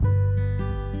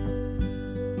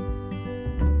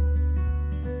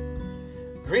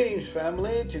Greetings,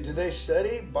 family, to today's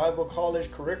study, Bible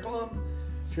College Curriculum.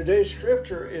 Today's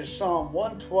scripture is Psalm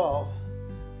 112,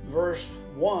 verse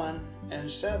 1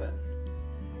 and 7.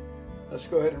 Let's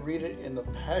go ahead and read it in the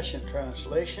Passion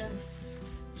Translation,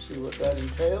 see what that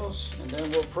entails, and then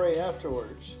we'll pray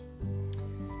afterwards.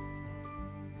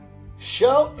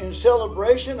 Shout in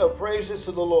celebration of praises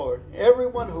to the Lord.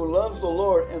 Everyone who loves the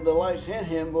Lord and delights in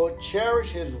Him will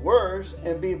cherish His words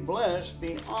and be blessed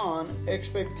beyond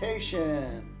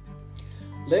expectation.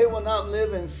 They will not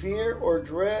live in fear or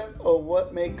dread of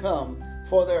what may come,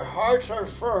 for their hearts are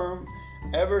firm,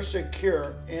 ever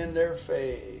secure in their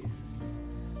faith.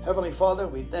 Heavenly Father,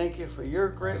 we thank you for your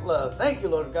great love. Thank you,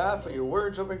 Lord God, for your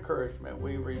words of encouragement.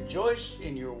 We rejoice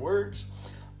in your words.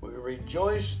 We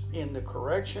rejoice in the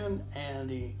correction and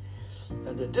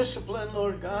the discipline,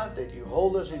 Lord God, that you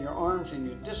hold us in your arms and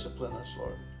you discipline us,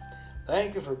 Lord.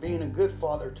 Thank you for being a good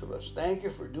Father to us. Thank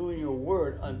you for doing your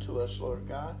word unto us, Lord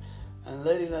God, and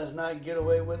letting us not get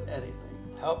away with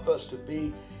anything. Help us to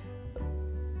be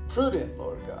prudent,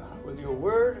 Lord God, with your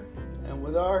word and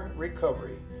with our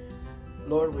recovery.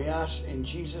 Lord, we ask in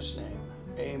Jesus' name,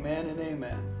 amen and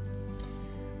amen.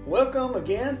 Welcome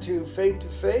again to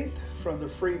Faith from the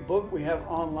free book we have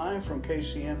online from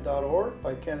kcm.org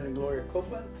by Kenneth and Gloria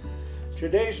Copeland.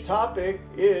 Today's topic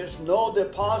is No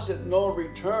Deposit, No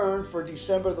Return for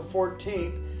December the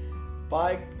 14th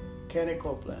by Kenneth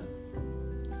Copeland.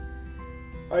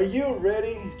 Are you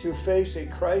ready to face a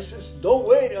crisis? Don't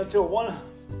wait until one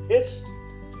hits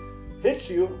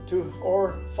you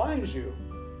or finds you.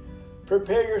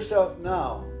 Prepare yourself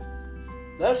now.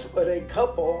 That's what a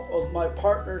couple of my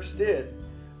partners did.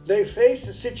 They faced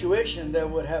a situation that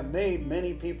would have made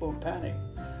many people panic.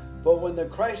 But when the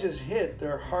crisis hit,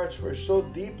 their hearts were so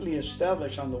deeply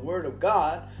established on the Word of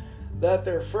God that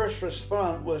their first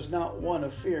response was not one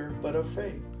of fear, but of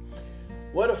faith.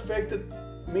 What affected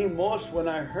me most when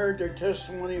I heard their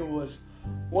testimony was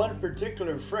one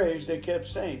particular phrase they kept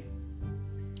saying: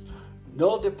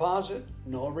 no deposit,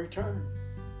 no return.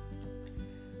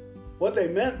 What they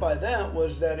meant by that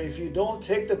was that if you don't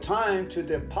take the time to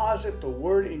deposit the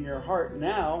word in your heart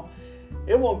now,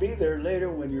 it won't be there later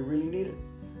when you really need it.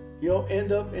 You'll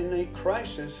end up in a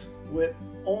crisis with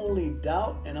only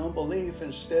doubt and unbelief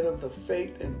instead of the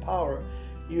faith and power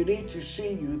you need to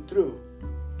see you through.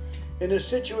 In a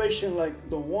situation like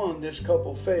the one this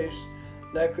couple faced,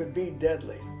 that could be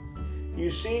deadly. You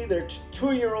see, their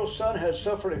 2-year-old son had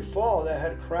suffered a fall that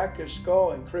had cracked his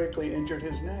skull and critically injured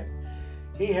his neck.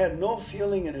 He had no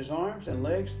feeling in his arms and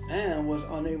legs and was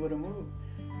unable to move.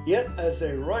 Yet, as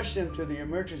they rushed him to the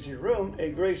emergency room, a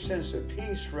great sense of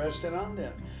peace rested on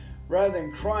them. Rather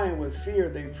than crying with fear,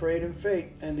 they prayed in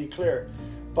faith and declared,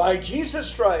 "By Jesus'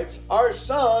 stripes, our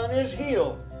son is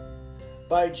healed."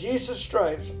 By Jesus'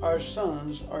 stripes, our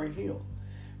sons are healed.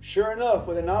 Sure enough,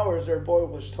 within hours, their boy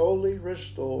was totally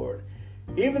restored.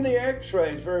 Even the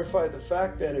x-rays verified the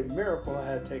fact that a miracle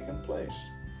had taken place.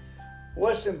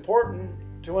 What's important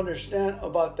to understand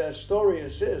about that story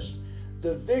is this: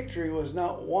 the victory was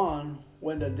not won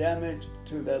when the damage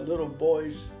to that little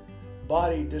boy's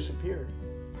body disappeared.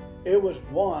 It was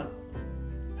won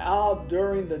out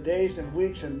during the days and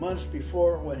weeks and months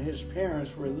before, when his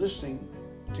parents were listening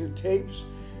to tapes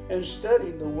and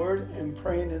studying the Word and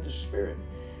praying in the Spirit.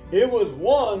 It was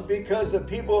won because the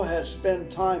people had spent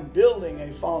time building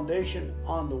a foundation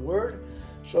on the Word,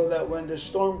 so that when the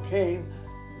storm came,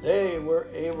 they were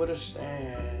able to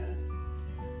stand.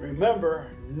 Remember,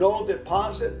 no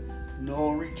deposit,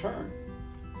 no return.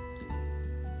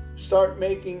 Start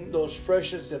making those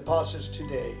precious deposits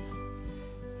today.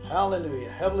 Hallelujah.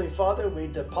 Heavenly Father, we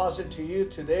deposit to you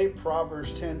today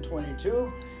Proverbs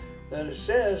 10:22, that it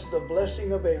says, the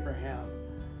blessing of Abraham.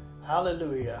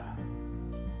 Hallelujah.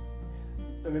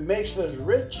 It makes us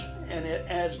rich and it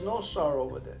adds no sorrow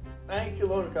with it. Thank you,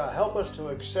 Lord God. Help us to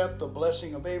accept the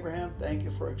blessing of Abraham. Thank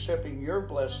you for accepting your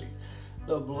blessing,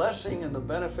 the blessing and the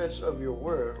benefits of your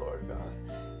word, Lord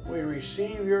God. We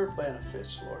receive your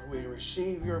benefits, Lord. We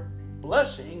receive your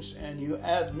blessings, and you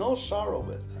add no sorrow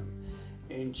with them.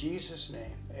 In Jesus'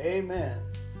 name, amen.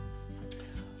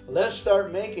 Let's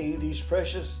start making these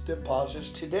precious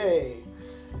deposits today.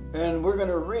 And we're going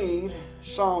to read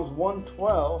Psalms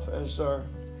 112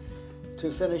 to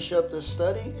finish up this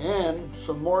study, and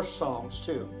some more Psalms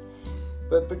too.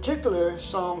 But particularly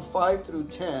Psalm 5 through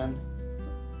 10,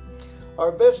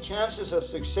 our best chances of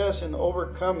success in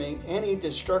overcoming any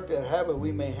destructive habit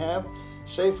we may have,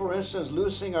 say for instance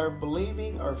losing our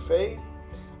believing, our faith,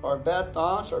 our bad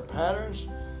thoughts, our patterns,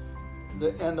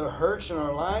 and the hurts in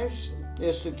our lives,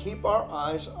 is to keep our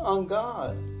eyes on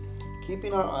God,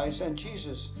 keeping our eyes on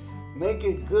Jesus.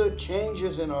 making good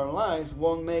changes in our lives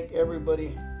won't make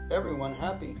everyone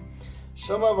happy.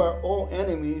 Some of our old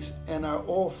enemies and our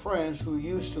old friends who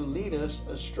used to lead us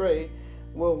astray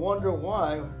will wonder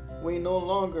why we no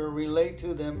longer relate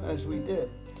to them as we did.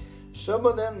 Some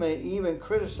of them may even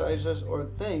criticize us or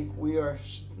think we are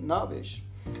snobbish.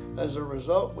 As a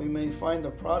result, we may find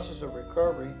the process of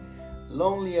recovery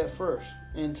lonely at first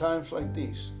in times like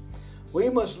these. We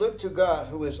must look to God,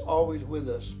 who is always with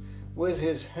us. With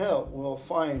His help, we'll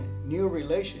find new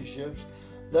relationships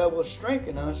that will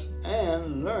strengthen us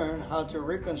and learn how to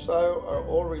reconcile our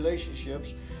old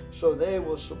relationships so they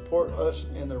will support us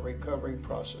in the recovery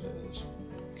process.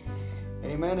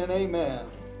 Amen and amen.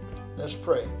 Let's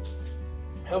pray.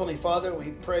 Heavenly Father,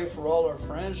 we pray for all our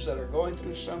friends that are going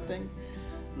through something.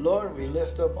 Lord, we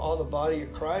lift up all the body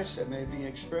of Christ that may be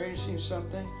experiencing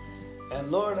something. And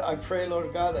Lord, I pray,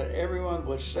 Lord God, that everyone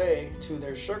would say to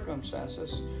their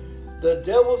circumstances, the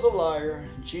devil's a liar,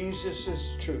 Jesus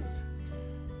is truth.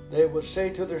 They would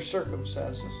say to their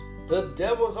circumstances, the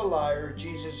devil's a liar,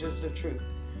 Jesus is the truth.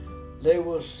 They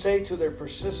will say to their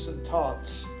persistent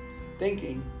thoughts,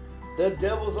 thinking, the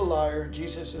devil's a liar,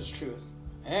 Jesus is truth.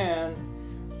 And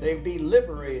they be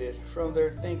liberated from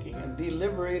their thinking and be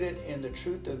liberated in the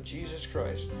truth of Jesus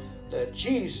Christ, that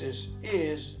Jesus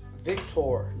is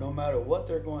victor no matter what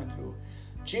they're going through.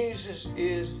 Jesus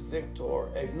is victor.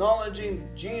 Acknowledging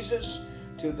Jesus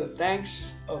to the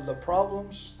thanks of the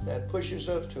problems that pushes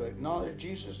us to acknowledge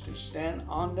Jesus, to stand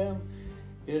on them,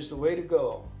 is the way to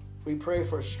go. We pray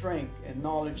for strength and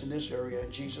knowledge in this area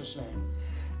in Jesus' name.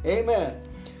 Amen.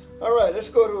 All right, let's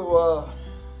go to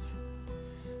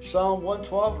Psalm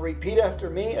 112. Repeat after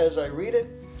me as I read it.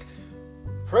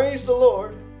 Praise the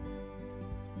Lord.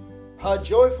 How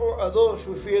joyful are those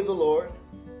who fear the Lord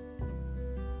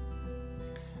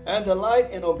and delight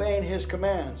in obeying His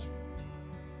commands.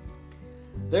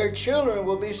 Their children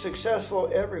will be successful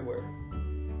everywhere.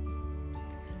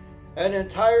 An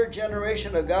entire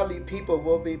generation of godly people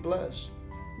will be blessed.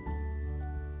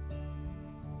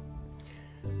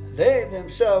 They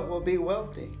themselves will be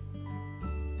wealthy,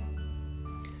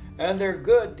 and their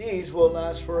good deeds will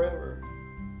last forever.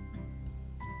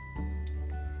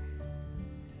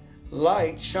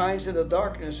 Light shines in the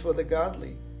darkness for the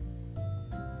godly.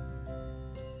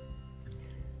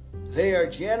 They are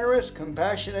generous,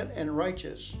 compassionate, and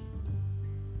righteous.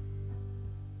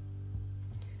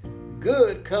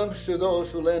 Good comes to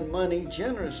those who lend money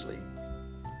generously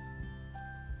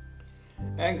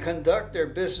and conduct their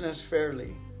business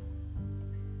fairly.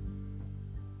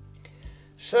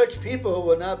 Such people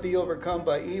will not be overcome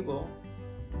by evil.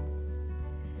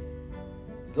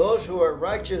 Those who are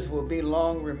righteous will be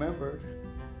long remembered.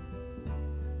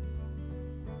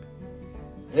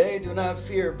 They do not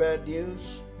fear bad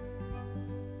news.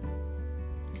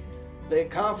 They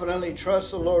confidently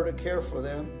trust the Lord to care for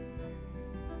them.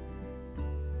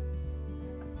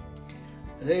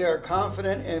 They are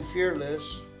confident and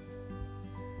fearless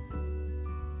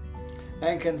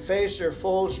and can face their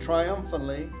foes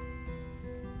triumphantly.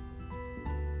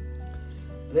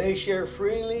 They share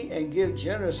freely and give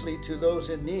generously to those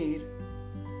in need.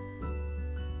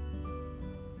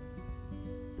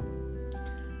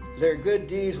 Their good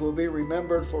deeds will be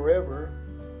remembered forever.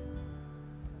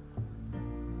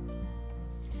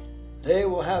 They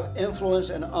will have influence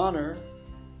and honor.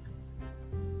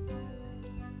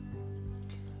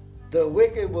 The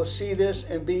wicked will see this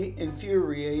and be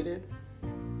infuriated.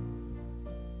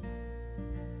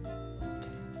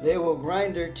 They will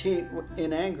grind their teeth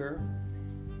in anger.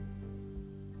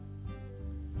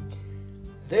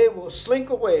 They will slink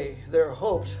away their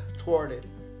hopes thwarted.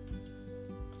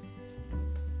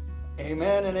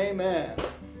 Amen and amen.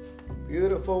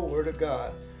 Beautiful word of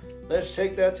God. Let's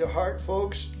take that to heart,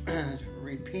 folks.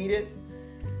 Repeat it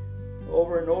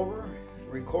over and over.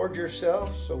 Record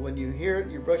yourself so when you hear it,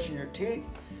 you're brushing your teeth,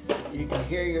 you can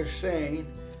hear you saying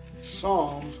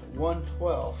Psalms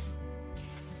 112.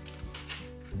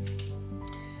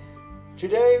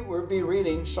 Today we'll be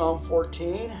reading Psalm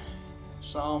 14,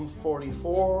 Psalm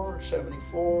 44,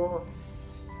 74,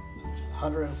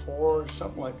 104,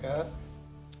 something like that.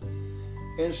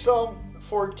 In Psalm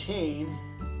 14,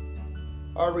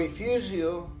 our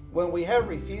refusal, when we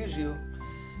refuse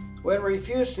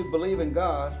to believe in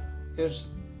God, is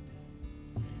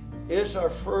our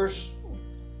first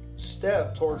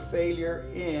step toward failure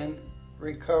in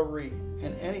recovery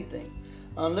in anything.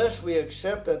 Unless we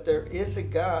accept that there is a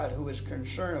God who is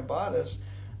concerned about us,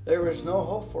 there is no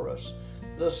hope for us.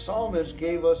 The psalmist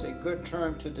gave us a good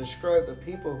term to describe the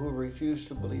people who refuse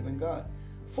to believe in God.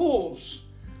 Fools.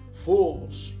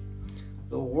 Fools.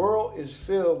 The world is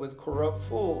filled with corrupt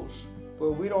fools,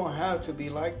 but we don't have to be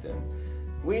like them.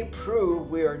 We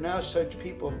prove we are now such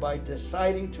people by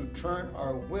deciding to turn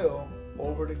our will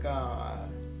over to God.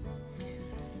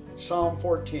 Psalm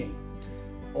 14.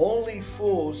 Only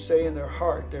fools say in their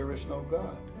heart there is no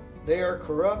God. They are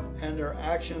corrupt and their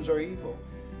actions are evil.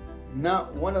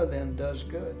 Not one of them does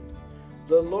good.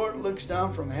 The Lord looks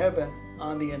down from heaven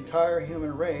on the entire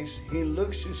human race. He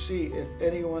looks to see if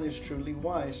anyone is truly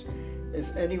wise,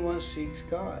 if anyone seeks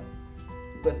God.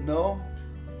 But no,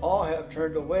 all have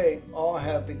turned away, all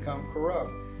have become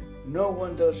corrupt. No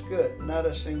one does good, not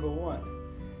a single one.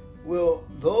 Will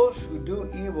those who do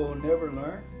evil never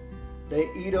learn? They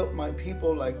eat up my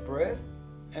people like bread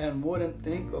and wouldn't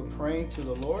think of praying to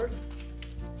the Lord?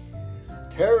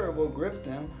 Terror will grip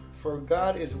them, for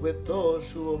God is with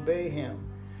those who obey him.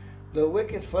 The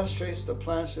wicked frustrates the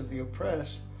plans of the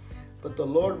oppressed, but the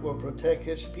Lord will protect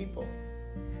his people.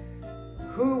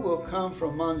 Who will come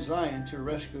from Mount Zion to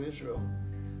rescue Israel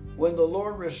when the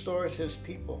Lord restores his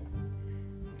people?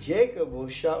 Jacob will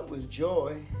shout with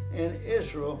joy, and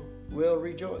Israel will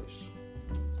rejoice.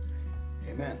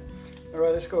 Amen. All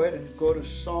right, let's go ahead and go to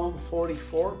Psalm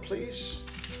 44, please.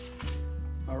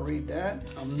 I'll read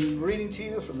that. I'm reading to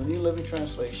you from the New Living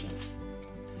Translation.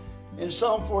 In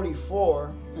Psalm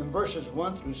 44, in verses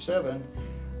 1 through 7,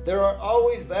 there are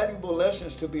always valuable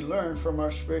lessons to be learned from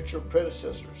our spiritual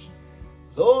predecessors.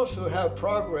 Those who have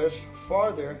progressed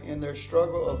farther in their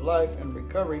struggle of life and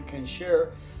recovery can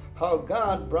share how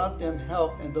God brought them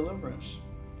help and deliverance.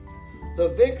 The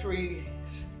victories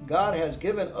God has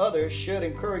given others should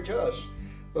encourage us,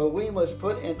 but we must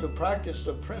put into practice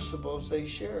the principles they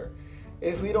share.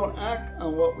 If we don't act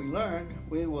on what we learned,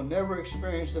 we will never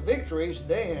experience the victories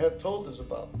they have told us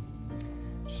about.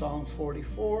 Psalm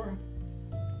 44.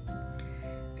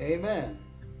 Amen.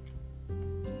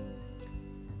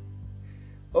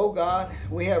 Oh God,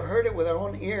 we have heard it with our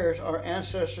own ears. Our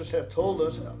ancestors have told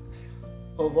us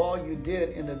of all you did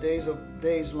in the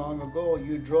days long ago.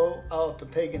 You drove out the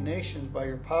pagan nations by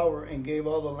your power and gave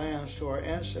all the lands to our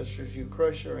ancestors. You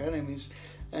crushed our enemies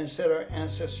and set our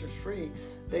ancestors free.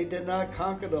 They did not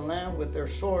conquer the land with their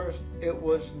swords. It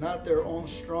was not their own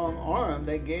strong arm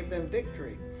that gave them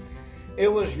victory.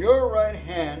 It was your right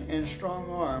hand and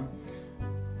strong arm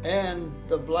and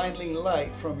the blinding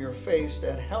light from your face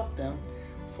that helped them,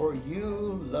 for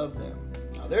you love them.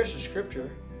 Now there's a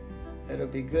scripture that'll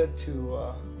be good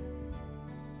to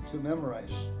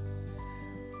memorize.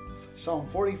 Psalm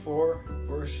 44,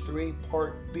 verse 3,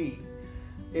 part B.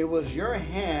 It was your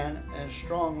hand and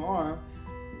strong arm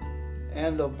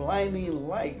and the blinding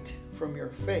light from your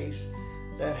face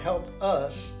that helped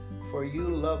us, for you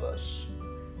love us.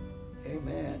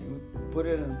 Amen. You put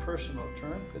it in personal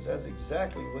terms, because that's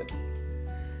exactly what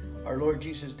our Lord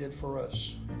Jesus did for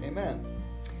us. Amen.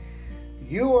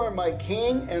 You are my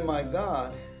King and my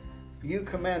God. You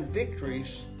command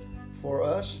victories for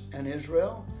us and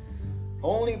Israel.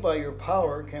 Only by your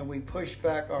power can we push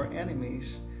back our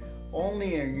enemies.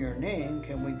 Only in your name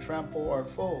can we trample our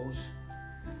foes.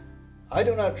 I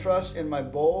do not trust in my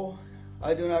bow.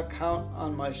 I do not count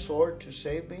on my sword to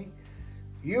save me.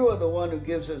 You are the one who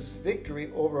gives us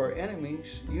victory over our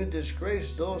enemies. You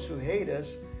disgrace those who hate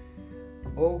us.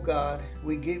 O God,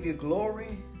 we give you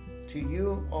glory to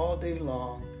you all day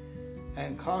long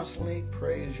and constantly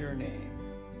praise your name.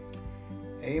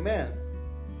 Amen.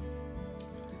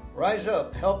 Rise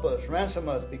up, help us, ransom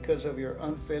us because of your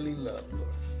unfailing love, Lord.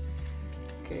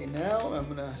 Okay, now I'm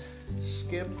going to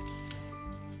skip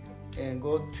and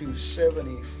go to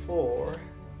 74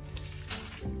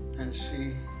 and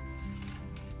see.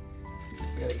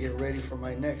 Got to get ready for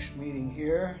my next meeting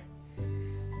here.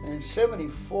 In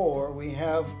 74, we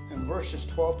have in verses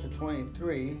 12 to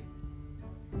 23,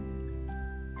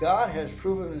 God has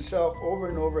proven himself over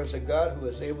and over as a God who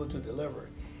is able to deliver.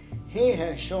 He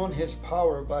has shown his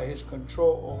power by his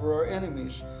control over our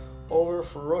enemies, over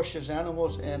ferocious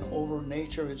animals, and over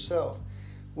nature itself.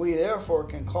 We therefore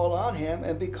can call on him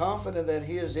and be confident that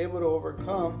he is able to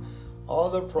overcome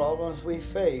all the problems we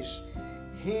face.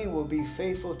 He will be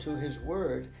faithful to his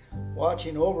word,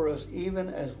 watching over us even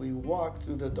as we walk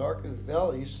through the darkest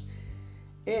valleys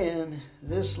in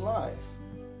this life.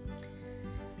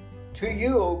 To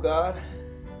you, O God,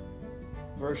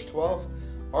 verse 12,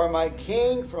 are my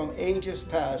King from ages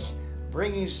past,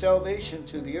 bringing salvation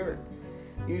to the earth.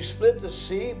 You split the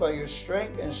sea by your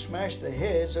strength and smashed the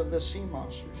heads of the sea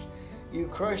monsters. You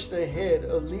crushed the head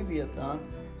of Leviathan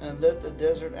and let the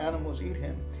desert animals eat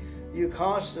him. You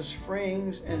caused the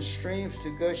springs and streams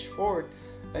to gush forth,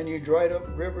 and you dried up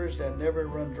rivers that never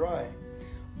run dry.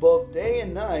 Both day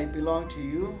and night belong to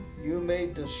you. You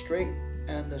made the strait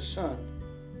and the sun.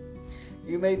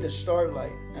 You made the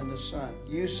starlight and the sun.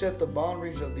 You set the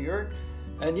boundaries of the earth,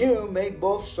 and you made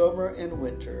both summer and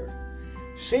winter.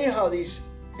 See how these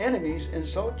enemies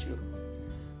insult you.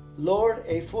 Lord,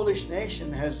 a foolish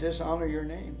nation has dishonored your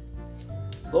name.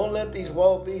 Don't let these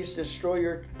wild beasts destroy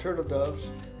your turtle doves.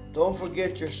 Don't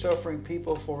forget your suffering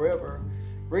people forever.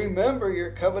 Remember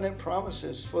your covenant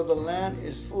promises, for the land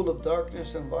is full of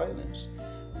darkness and violence.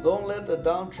 Don't let the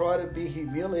downtrodden be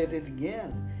humiliated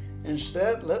again.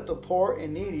 Instead, let the poor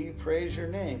and needy praise your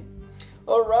name.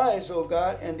 Arise, O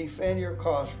God, and defend your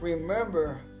cause.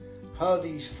 Remember how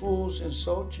these fools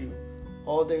insult you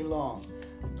all day long.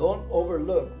 Don't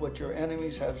overlook what your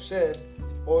enemies have said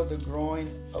or the growing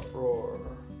uproar.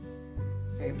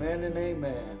 Amen and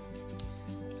amen.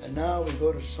 And now we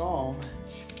go to Psalm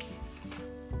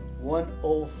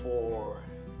 104.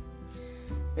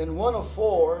 In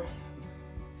 104,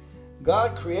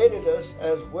 God created us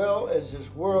as well as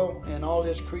His world and all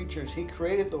His creatures. He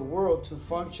created the world to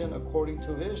function according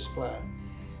to His plan.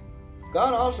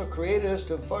 God also created us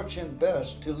to function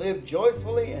best, to live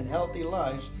joyfully and healthy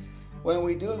lives. When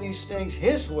we do these things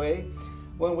His way,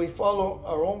 when we follow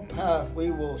our own path, we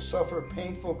will suffer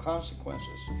painful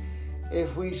consequences.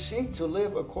 If we seek to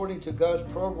live according to God's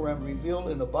program revealed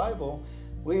in the Bible,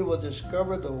 we will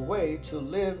discover the way to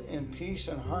live in peace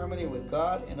and harmony with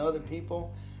God and other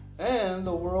people and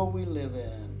the world we live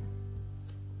in.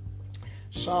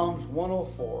 Psalms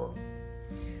 104.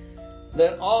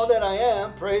 Let all that I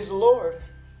am praise the Lord.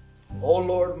 O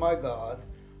Lord my God,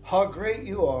 how great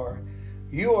you are.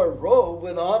 You are robed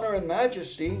with honor and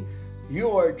majesty.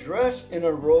 You are dressed in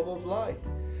a robe of light.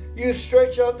 You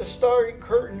stretch out the starry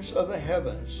curtains of the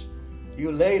heavens.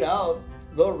 You laid out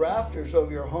the rafters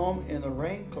of your home in the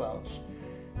rain clouds.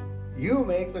 You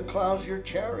make the clouds your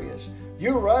chariots.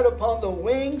 You ride upon the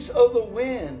wings of the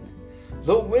wind.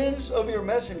 The winds of your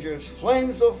messengers,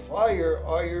 flames of fire,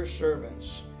 are your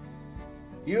servants.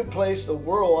 You place the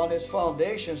world on its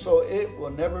foundation so it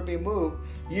will never be moved.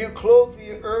 You clothe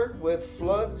the earth with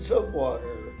floods of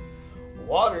water,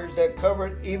 waters that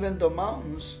covered even the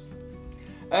mountains.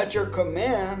 At your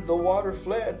command, the water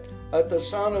fled. At the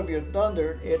sound of your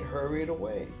thunder, it hurried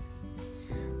away.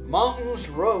 Mountains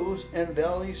rose and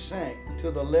valleys sank to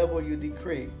the level you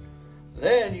decreed.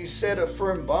 Then you set a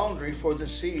firm boundary for the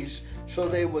seas so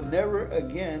they would never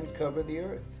again cover the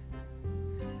earth.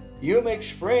 You make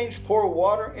springs pour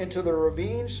water into the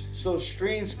ravines so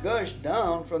streams gush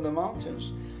down from the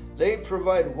mountains. They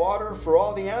provide water for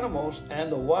all the animals,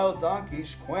 and the wild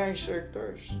donkeys quench their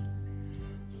thirst.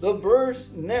 The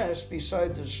birds nest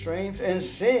beside the streams and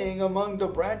sing among the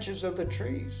branches of the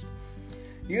trees.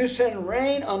 You send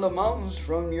rain on the mountains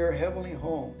from your heavenly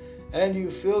home, and you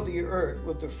fill the earth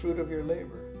with the fruit of your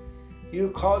labor.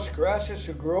 You cause grasses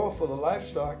to grow for the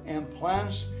livestock and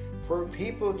plants for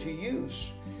people to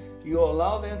use. You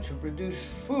allow them to produce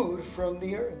food from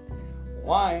the earth,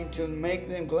 wine to make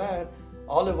them glad,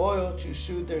 olive oil to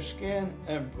soothe their skin,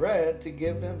 and bread to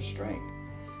give them strength.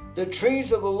 The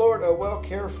trees of the Lord are well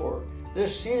cared for, the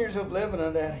cedars of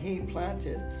Lebanon that He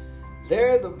planted.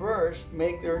 There the birds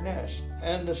make their nests,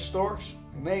 and the storks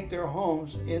make their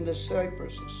homes in the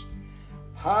cypresses.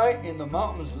 High in the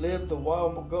mountains live the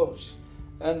wild goats,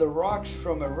 and the rocks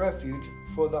form a refuge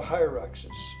for the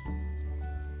hyraxes.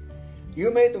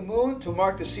 You made the moon to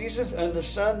mark the seasons, and the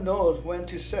sun knows when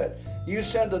to set. You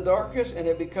send the darkness, and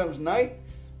it becomes night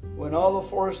when all the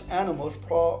forest animals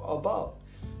prowl about.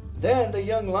 Then the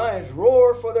young lions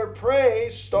roar for their prey,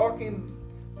 stalking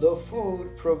the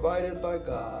food provided by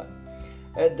God.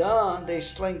 At dawn, they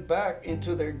slink back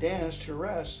into their dens to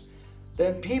rest.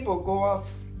 Then people go off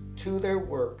to their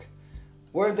work,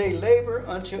 where they labor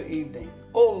until evening.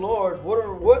 O Lord,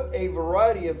 what a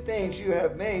variety of things you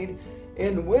have made.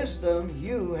 In wisdom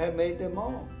you have made them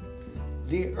all.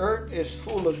 The earth is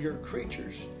full of your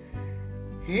creatures.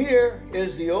 Here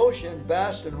is the ocean,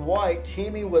 vast and wide,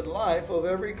 teeming with life of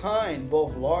every kind,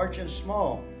 both large and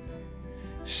small.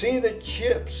 See the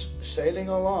ships sailing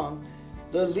along,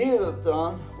 the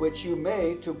Leviathan which you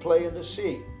made to play in the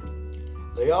sea.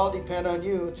 They all depend on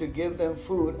you to give them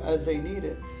food as they need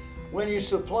it. When you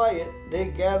supply it, they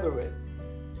gather it.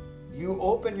 You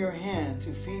open your hand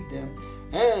to feed them,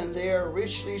 and they are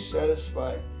richly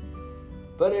satisfied.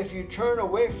 But if you turn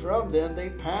away from them, they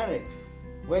panic.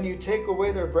 When you take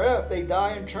away their breath, they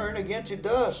die and turn again to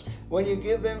dust. When you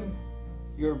give them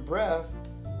your breath,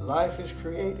 life is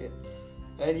created,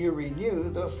 and you renew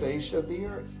the face of the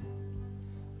earth.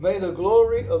 May the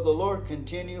glory of the Lord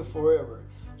continue forever.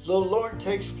 The Lord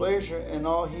takes pleasure in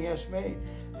all He has made.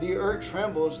 The earth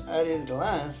trembles at His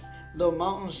glance, the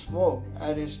mountains smoke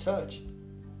at His touch.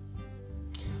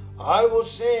 I will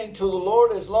sing to the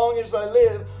Lord as long as I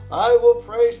live. I will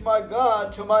praise my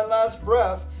God to my last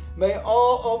breath. May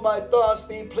all of my thoughts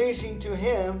be pleasing to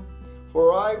him,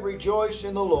 for I rejoice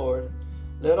in the Lord.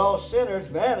 Let all sinners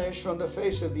vanish from the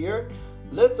face of the earth.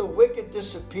 Let the wicked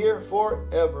disappear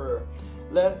forever.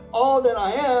 Let all that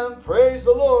I am praise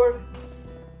the Lord.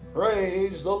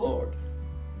 Praise the Lord.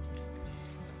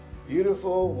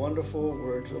 Beautiful, wonderful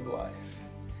words of life.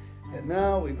 And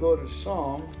now we go to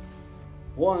Psalm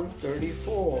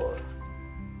 134.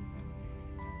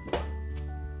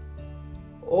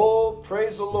 Oh,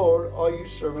 praise the Lord, all you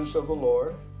servants of the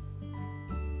Lord.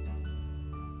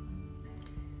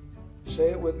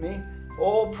 Say it with me.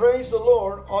 Oh, praise the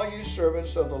Lord, all you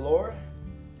servants of the Lord.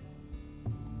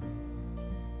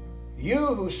 You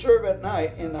who serve at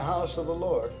night in the house of the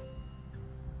Lord.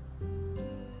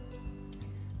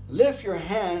 Lift your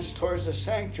hands towards the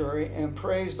sanctuary and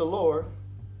praise the Lord.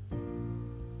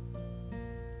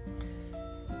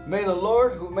 May the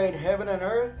Lord who made heaven and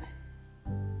earth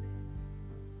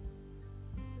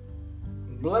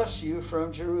bless you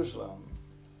from Jerusalem.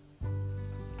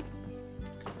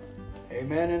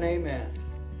 Amen and amen.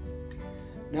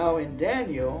 Now in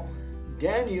Daniel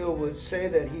would say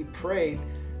that he prayed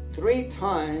 3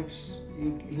 times.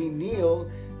 He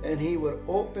kneeled and he would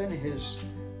open his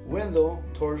window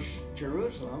towards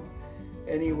Jerusalem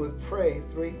and he would pray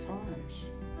 3 times.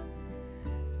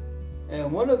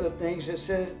 And one of the things it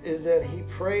says is that he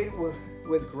prayed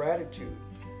with gratitude.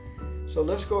 So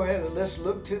let's go ahead and let's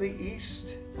look to the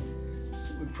east.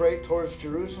 We pray towards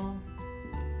Jerusalem.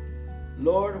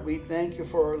 Lord, we thank you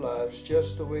for our lives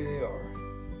just the way they are.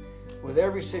 With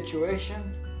every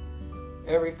situation,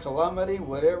 every calamity,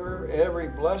 whatever, every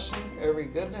blessing, every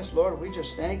goodness, Lord, we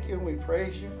just thank you and we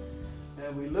praise you.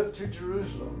 And we look to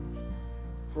Jerusalem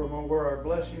from where our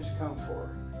blessings come forth.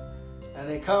 And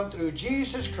they come through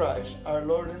Jesus Christ, our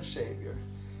Lord and Savior,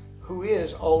 who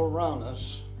is all around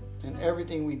us in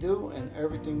everything we do and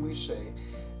everything we say.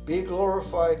 Be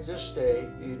glorified this day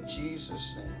in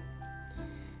Jesus' name.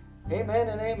 Amen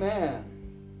and amen.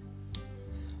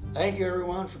 Thank you,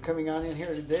 everyone, for coming on in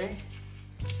here today.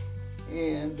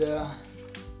 And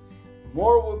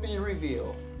more will be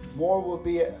revealed. More will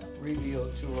be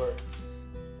revealed to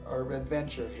our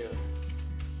adventure here.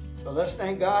 So let's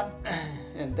thank God.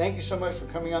 And thank you so much for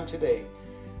coming on today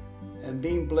and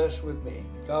being blessed with me.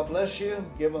 God bless you.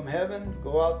 Give them heaven.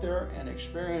 Go out there and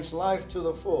experience life to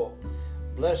the full.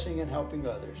 Blessing and helping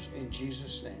others. In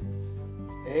Jesus'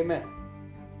 name. Amen.